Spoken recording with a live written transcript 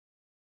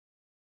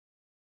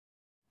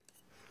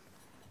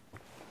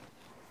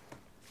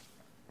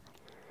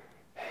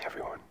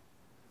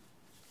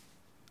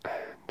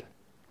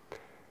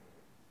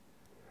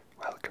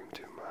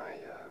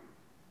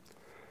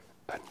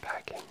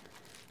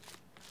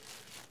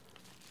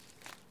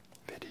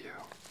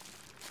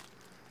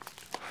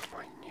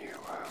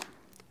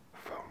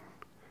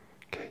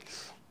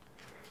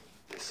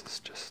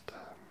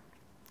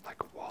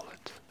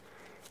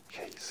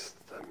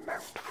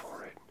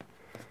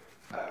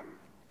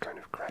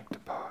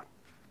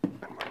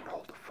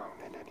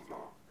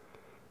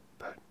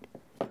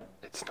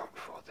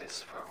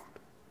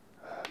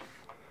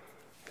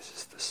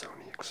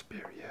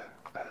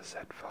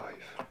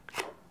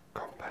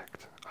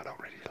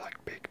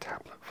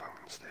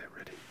they're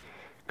really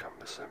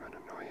cumbersome and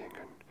annoying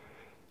and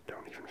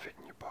don't even fit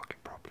in your pocket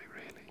properly,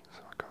 really,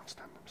 so I can't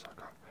stand them. So I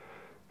got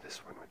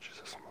this one, which is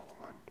a small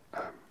one.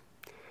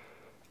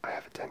 I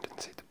have a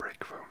tendency to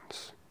break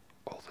phones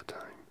all the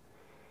time.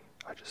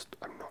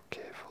 I'm not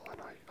careful,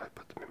 and I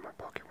put them in my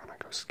pocket when I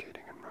go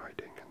skating and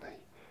riding, and they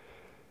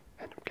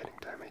end up getting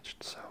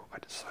damaged. So I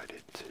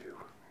decided to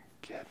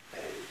get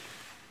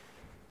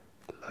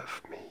a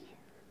Love Mei,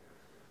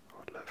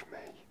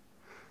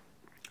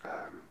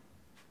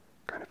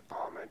 kind of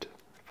armoured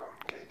phone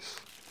case.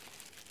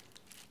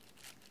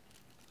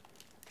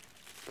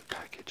 The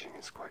packaging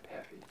is quite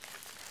heavy.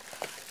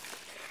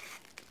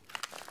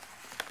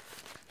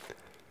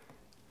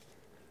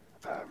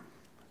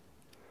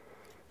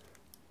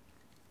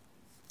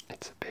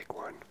 It's a big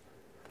one,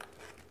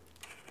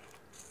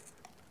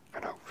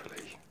 and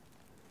hopefully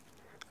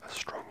a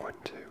strong one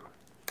too.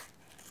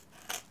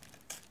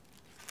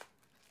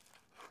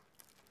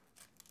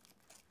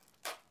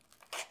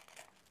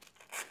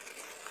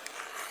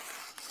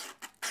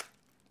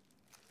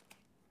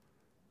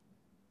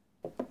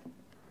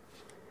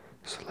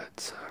 So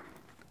let's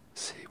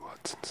see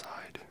what's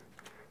inside.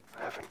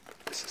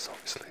 This is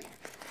obviously,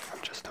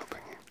 I'm just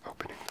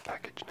opening the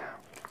package now.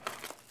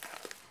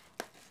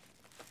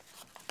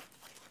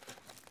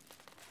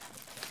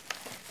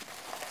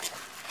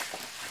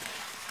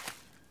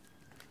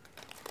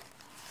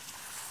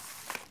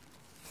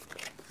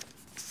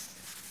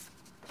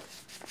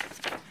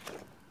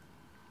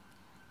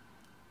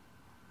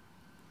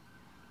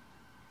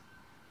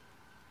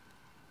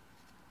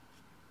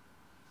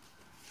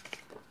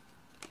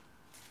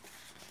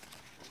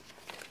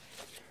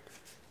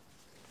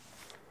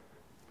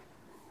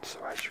 So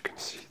as you can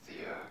see, the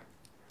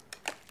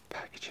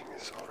packaging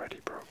is already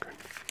broken.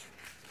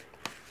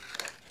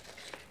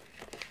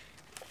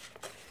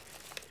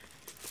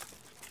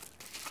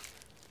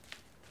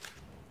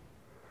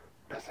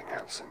 Nothing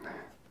else in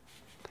there.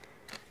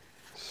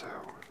 So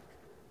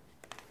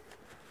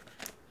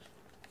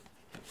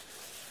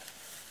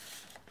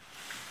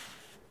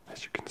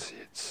as you can see,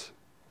 it's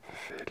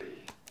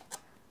fairly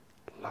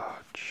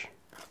large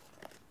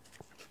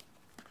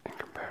in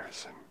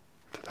comparison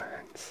to the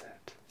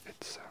handset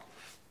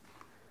itself,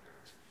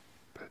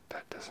 but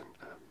that doesn't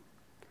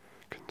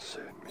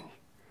concern me.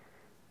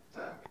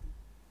 The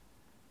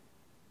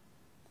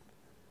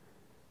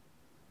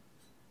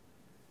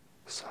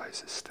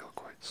size is still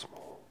quite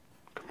small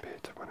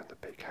compared to one of the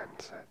big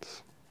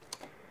handsets.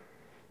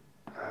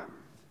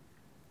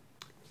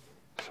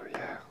 So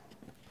yeah,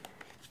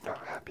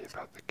 not happy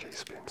about the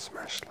case being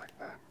smashed like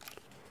that.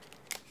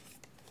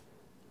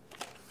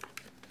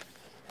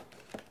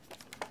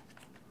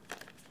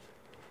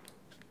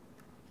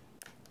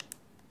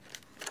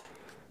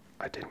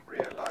 I didn't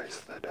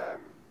realize that,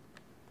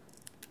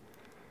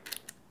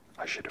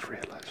 I should have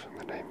realized from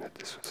the name that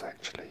this was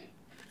actually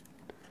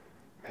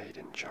made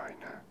in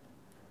China.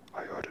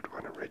 I ordered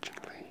one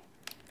originally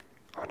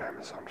on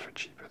Amazon for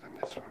cheaper than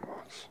this one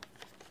was.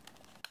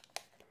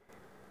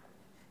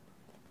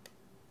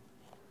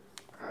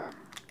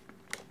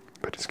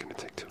 But it's going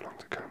to take too long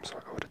to come, so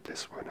I ordered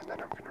this one, and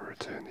then I'm going to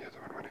return the other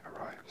one when it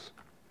arrives.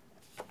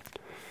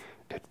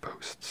 It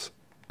boasts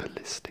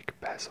ballistic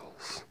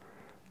bezels,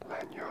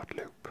 lanyard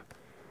loop,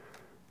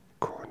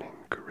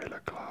 Corning Gorilla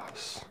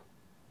Glass,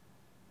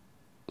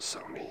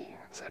 Sony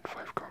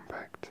Z5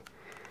 Compact,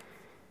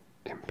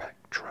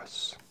 impact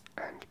truss,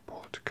 and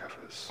board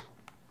covers.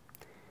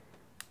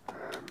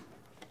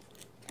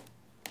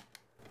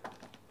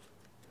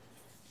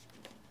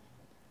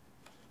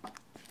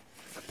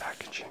 The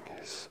packaging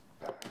is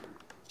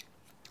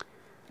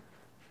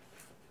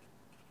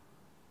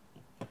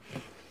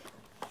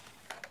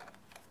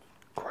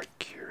quite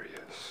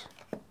curious.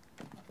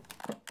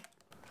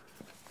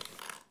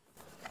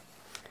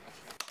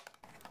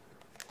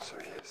 So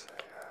here's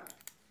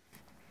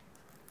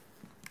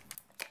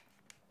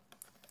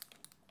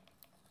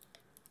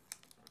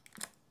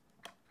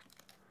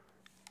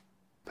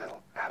a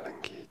little Allen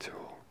key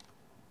tool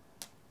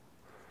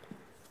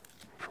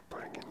for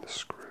putting in the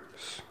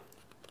screws,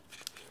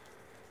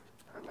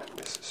 and then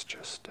this is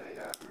just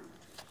a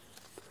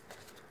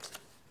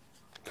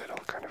little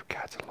kind of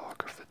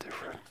catalogue of the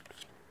different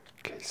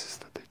cases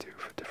that they do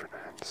for different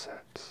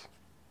handsets.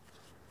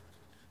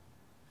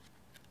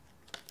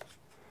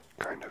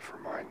 Kind of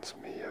reminds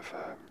me of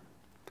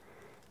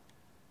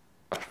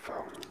a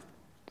phone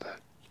that,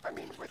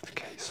 with the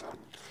case on,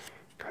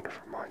 kind of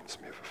reminds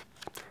me of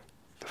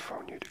the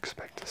phone you'd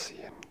expect to see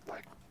in,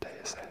 like,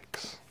 Deus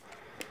Ex.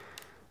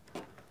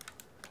 So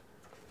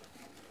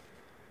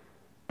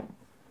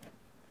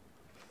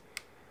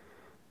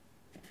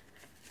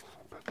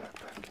I'll put that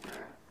back in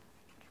there.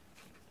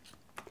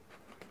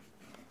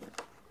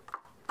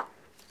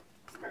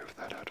 Move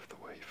that out of the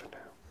way for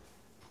now.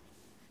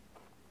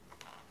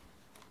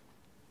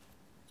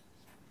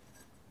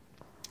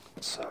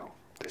 So,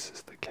 this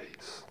is the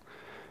case.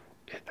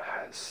 It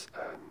has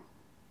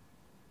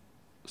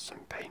some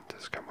paint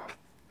has come off,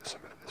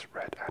 some of this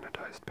red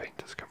anodized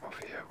paint has come off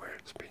here where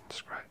it's been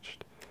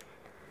scratched.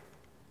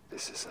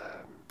 This is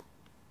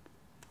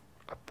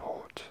a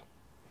port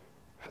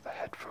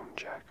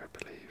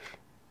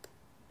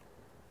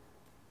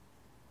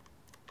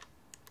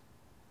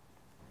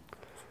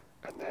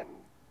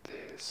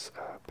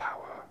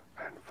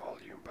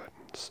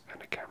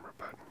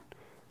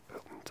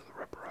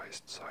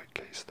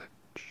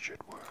that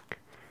should work.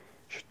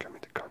 Should come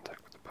into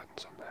contact with the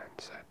buttons on the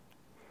handset.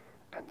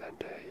 And then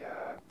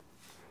a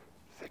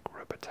thick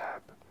rubber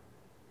tab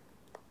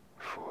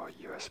for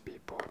USB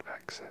port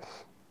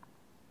access.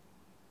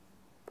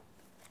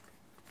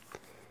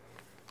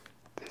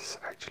 This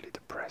actually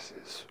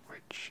depresses,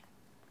 which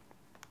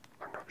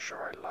I'm not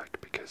sure I like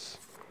because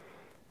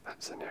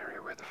that's an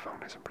area where the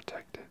phone isn't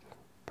protected.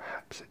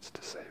 Perhaps it's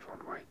to save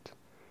on weight,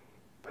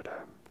 but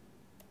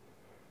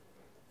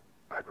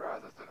I'd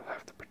rather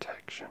have the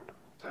protection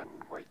than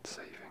weight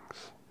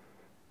savings.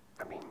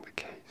 I mean, the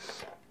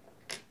case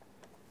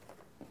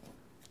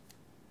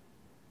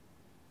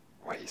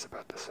weighs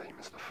about the same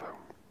as the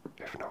phone,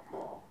 if not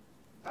more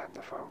than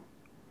the phone.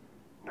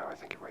 No, I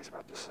think it weighs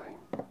about the same.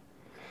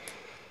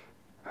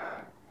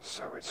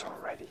 So it's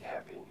already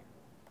heavy.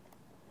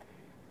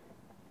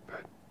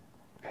 But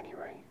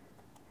anyway,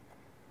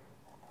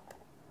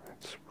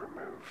 let's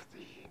remove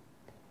the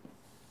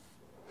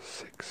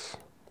 6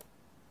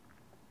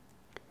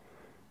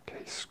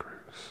 case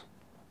screws.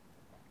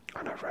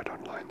 And I've read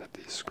online that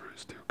these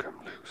screws do come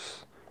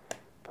loose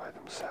by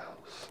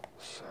themselves,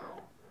 so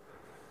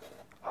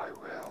I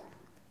will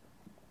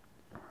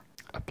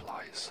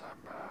apply some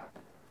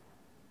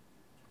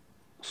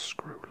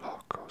screw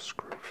lock or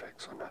screw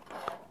fix or nut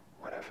lock,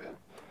 whatever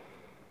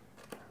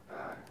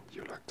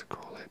you like to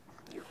call it.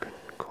 You can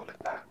call it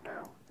that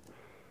now.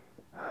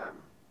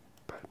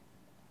 But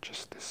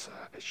just this,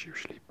 it's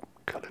usually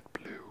colored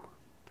blue,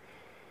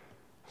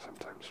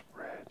 sometimes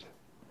red,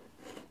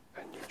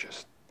 and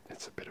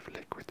it's a bit of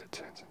liquid that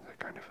turns into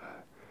kind of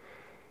a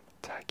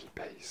tacky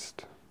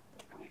paste,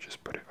 and you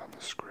just put it on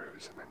the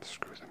screws and then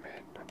screw them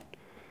in, and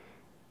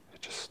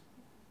it just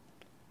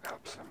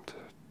helps them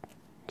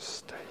to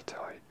stay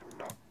tight and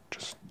not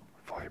just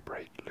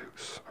vibrate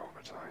loose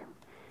over time.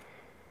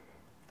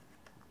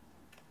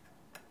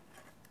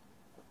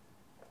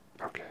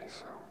 Okay,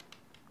 so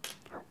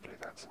hopefully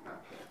that's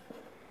enough.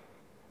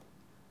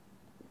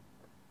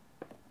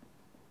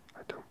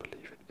 I don't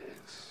believe it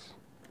is.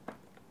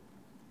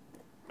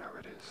 No,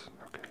 it is.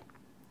 Okay.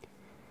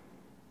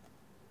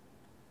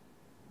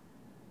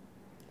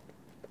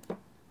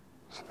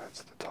 So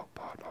that's the top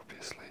part,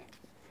 obviously.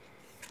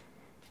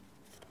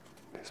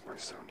 There's my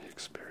Sony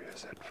Xperia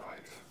Z5.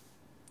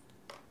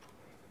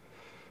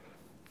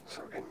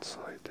 So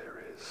inside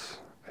there is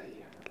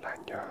a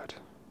lanyard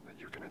that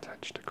you can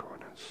attach to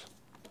corners.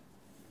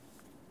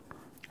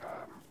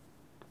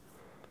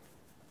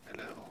 A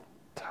little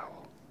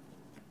towel.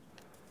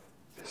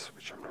 This,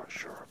 which I'm not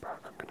sure about,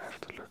 I'm going to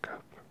have to look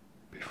up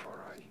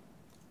before I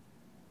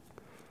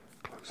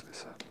close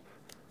this up.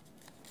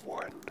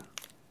 One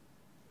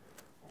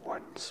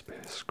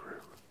spare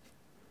screw.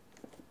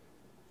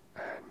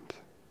 And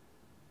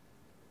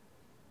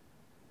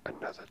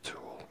another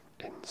tool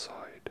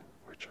inside,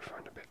 which I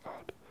find a bit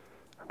odd.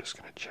 I'm just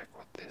going to check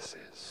what this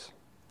is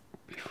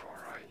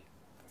before I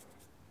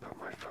put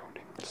my phone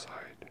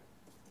inside.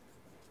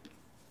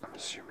 I'm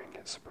assuming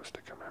it's supposed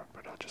to come out,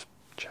 but I'll just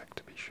check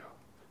to be sure.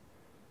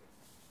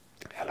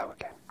 Hello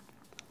again.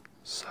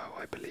 So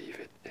I believe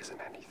it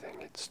isn't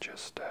anything, it's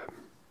just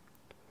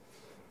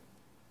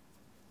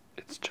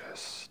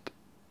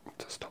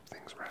to stop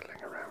things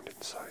rattling around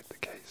inside the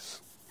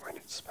case when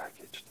it's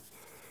packaged.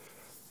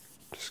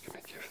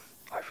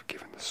 I've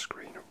given the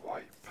screen a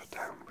wipe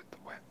down with the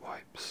wet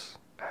wipes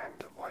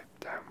and a wipe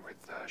down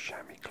with the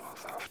chamois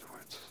cloth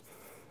afterwards.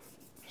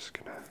 I'm just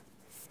gonna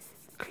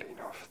clean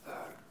off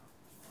the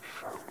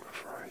phone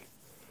before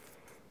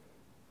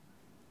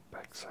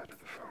backside of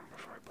the phone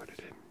before I put it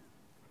in.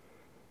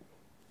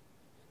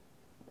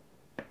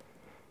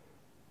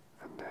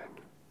 And then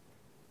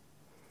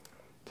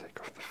take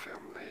off the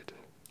film lid,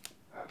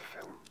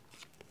 film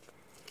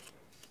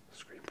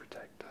screen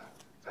protector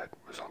that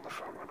was on the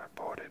phone when I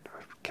bought it.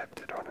 I've kept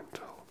it on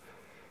until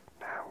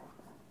now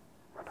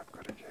when I've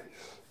got a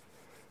case.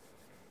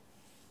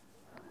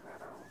 And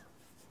then I'll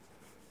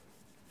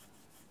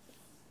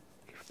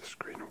give the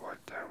screen a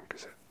wipe down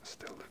because it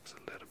still looks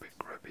a little bit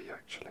grubby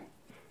actually.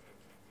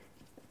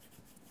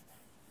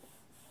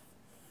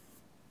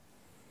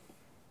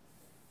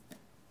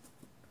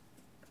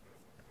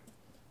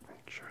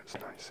 Make sure it's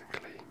nice and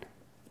clean.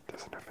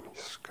 Doesn't have any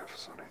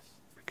scuffs on it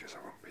because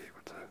I won't be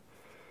able to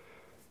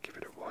give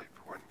it a wipe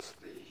once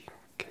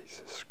the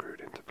case is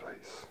screwed into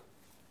place.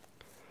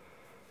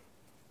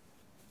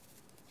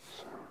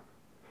 So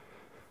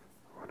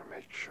I want to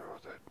make sure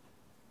that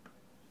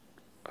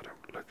I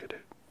don't look at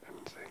it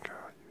and think,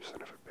 oh, you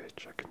son of a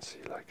bitch, I can see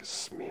like a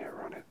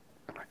smear on it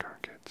and I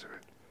can't get to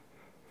it.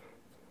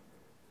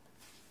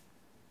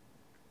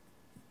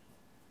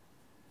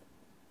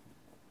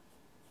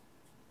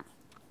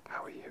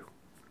 How are you?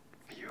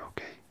 Are you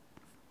okay?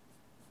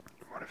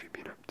 What have you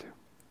been up to?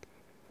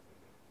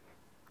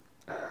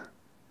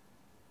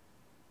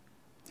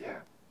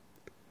 Yeah.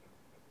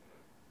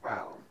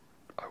 Well,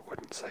 I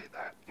wouldn't say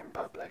that in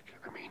public.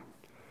 I mean,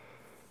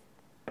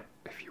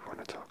 if you want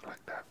to talk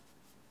like that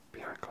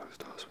behind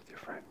closed doors with your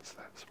friends,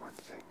 that's one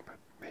thing, but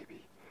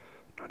maybe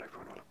not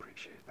everyone will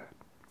appreciate that.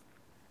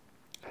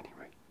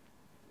 Anyway,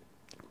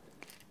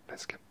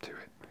 let's get to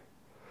it.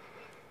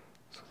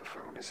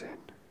 is in,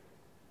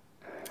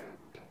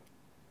 and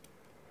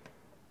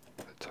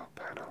the top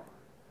panel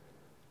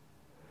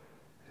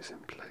is in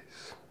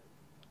place.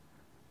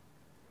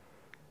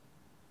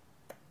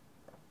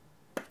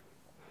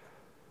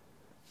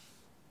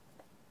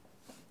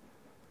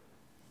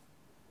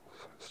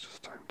 So it's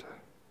just time to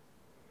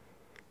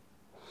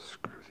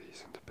screw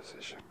these into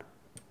position.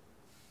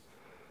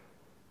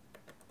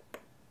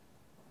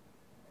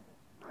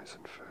 Nice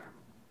and firm.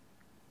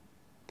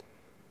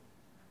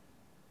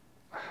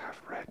 I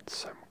have read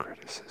some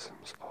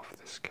criticisms of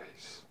this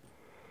case.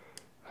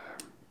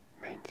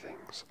 Main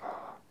things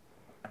are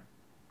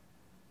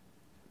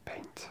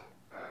paint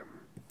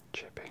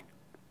chipping,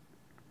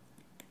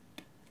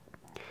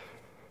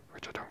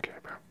 which I don't care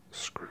about,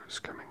 screws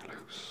coming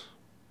loose,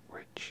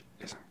 which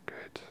isn't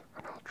good,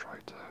 and I'll try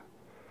to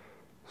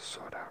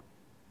sort out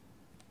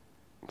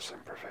some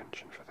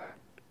prevention for that.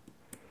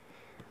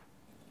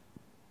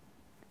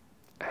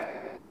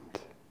 And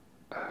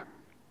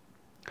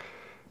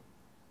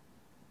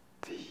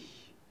the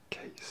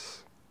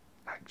case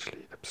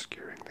actually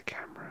obscuring the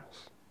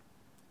cameras.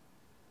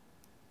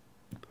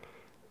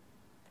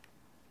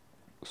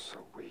 So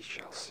we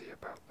shall see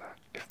about that.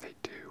 If they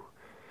do,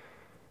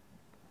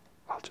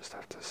 I'll just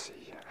have to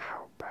see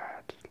how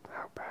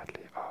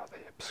badly are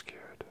they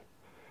obscured,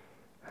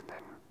 and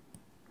then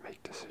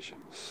make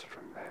decisions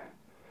from there,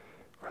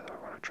 whether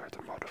I want to try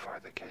to modify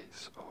the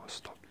case or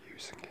stop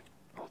using it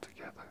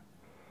altogether.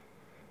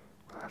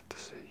 We'll have to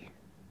see.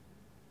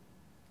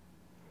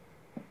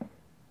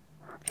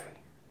 Okay.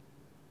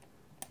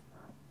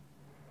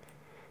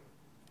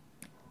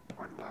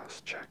 One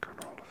last check on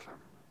all of them.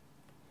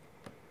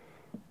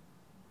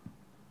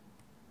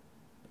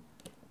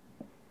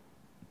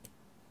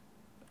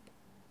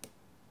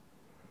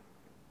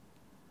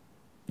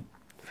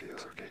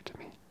 Feels okay to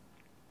me.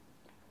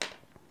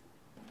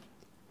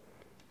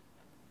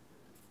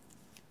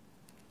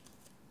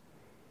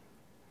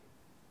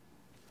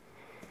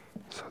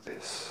 So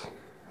this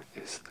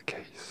is the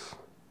case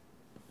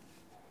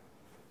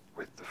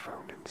with the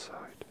phone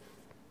inside.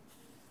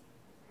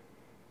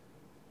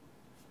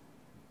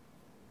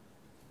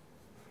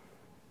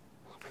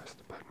 Let's press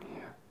the button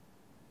here.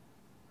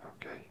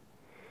 Okay.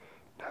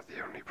 Now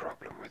the only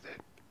problem with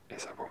it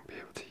is I won't be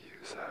able to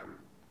use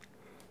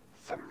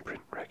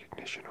thumbprint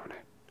recognition on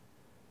it.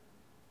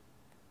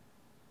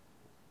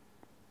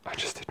 I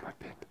just did my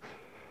pin.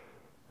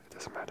 It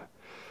doesn't matter.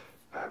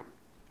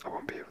 I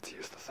won't be able to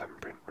use the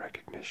thumbprint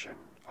recognition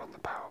on the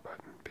power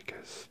button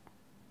because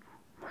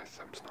my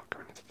thumb's not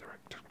going into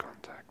direct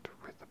contact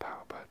with the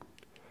power button.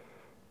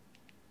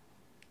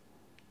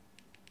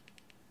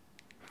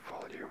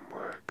 Volume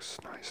works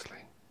nicely,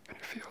 and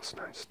it feels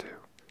nice too.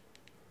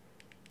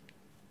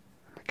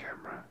 And the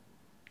camera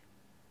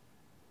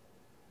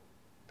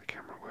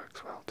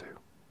works well too.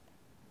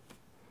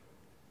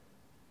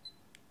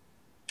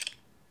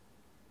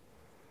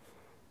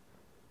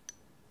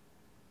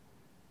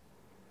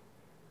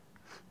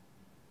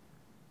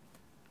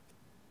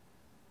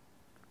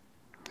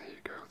 There you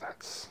go,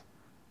 that's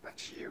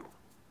you.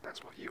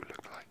 That's what you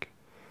look like.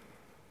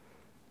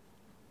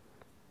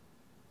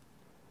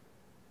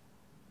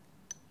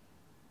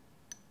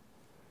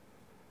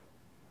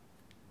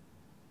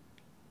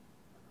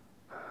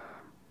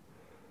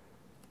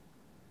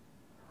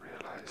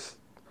 Realize,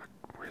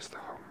 where's the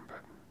home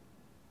button?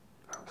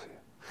 I'll see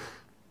it.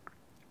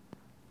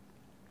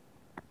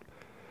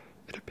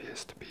 It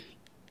appears to be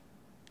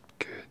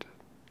good.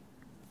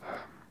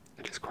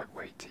 It is quite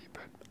weighty,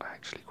 but I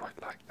actually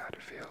quite like that.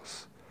 It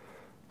feels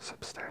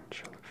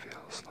substantial. It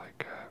feels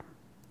like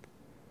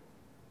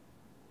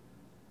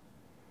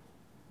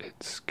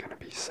it's going to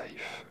be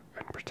safe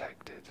and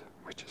protected,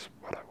 which is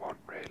what I want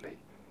really.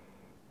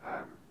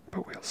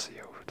 But we'll see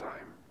over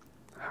time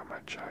how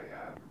much I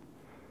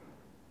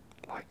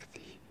like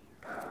the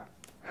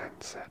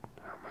handset,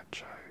 how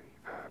much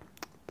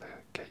the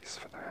case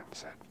for the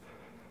handset,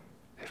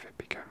 if it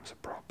becomes a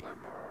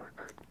problem or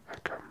an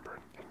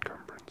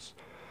encumbrance.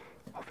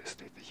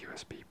 Obviously the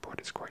USB port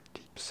is quite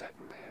deep set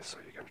in there, so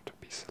you're going to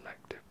be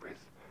selective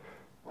with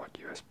what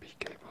USB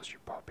cables you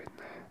pop in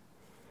there.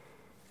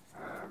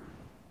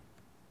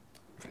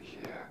 For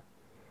here,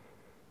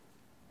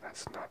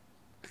 that's not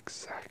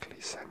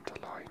exactly center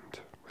lined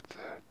with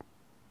the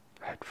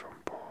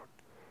headphone port,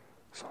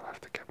 so I'll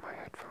have to get my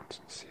headphones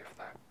and see if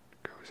that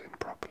goes in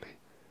properly,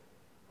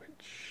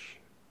 which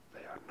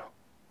they are not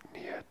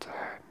near to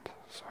hand,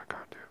 so I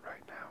can't do it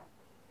right now.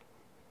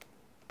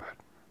 But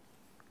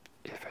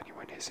if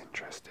anyone is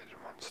interested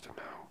and wants to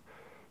know,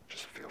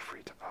 just feel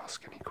free to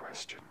ask any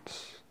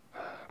questions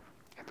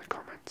in the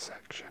comment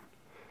section,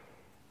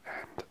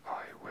 and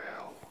I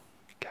will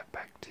get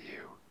back to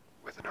you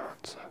with an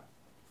answer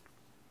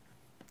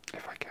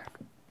if I can.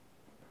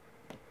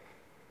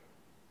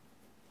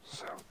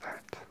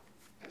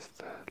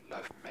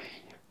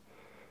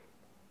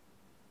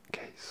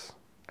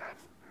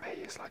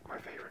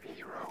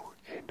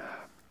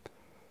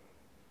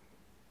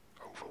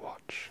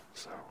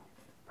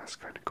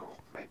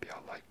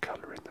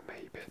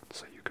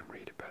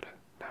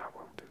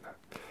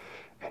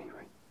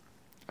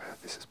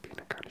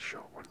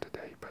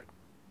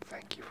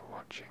 thank you for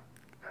watching,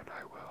 and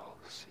I will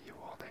see you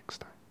all next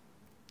time.